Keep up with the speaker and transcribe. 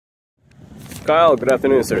Kyle, good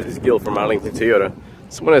afternoon, sir. This is Gil from Arlington Toyota.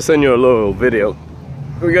 Just want to send you a little video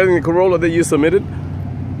regarding the Corolla that you submitted.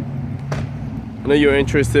 I know you're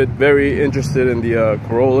interested, very interested in the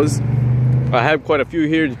Corollas. I have quite a few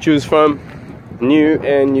here to choose from, new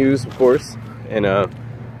and used, of course. And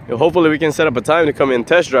hopefully we can set up a time to come and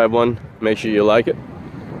test drive one. Make sure you like it,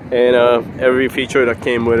 and every feature that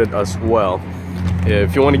came with it as well.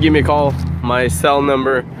 If you want to give me a call, my cell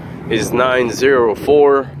number is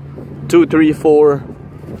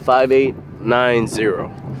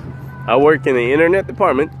 904-234-5890. I work in the internet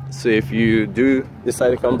department, so if you do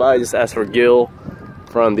decide to come by, just ask for Gil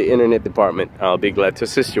from the internet department. I'll be glad to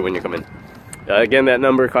assist you when you come in. Again, that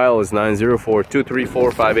number, Kyle, is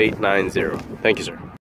 904-234-5890. Thank you, sir.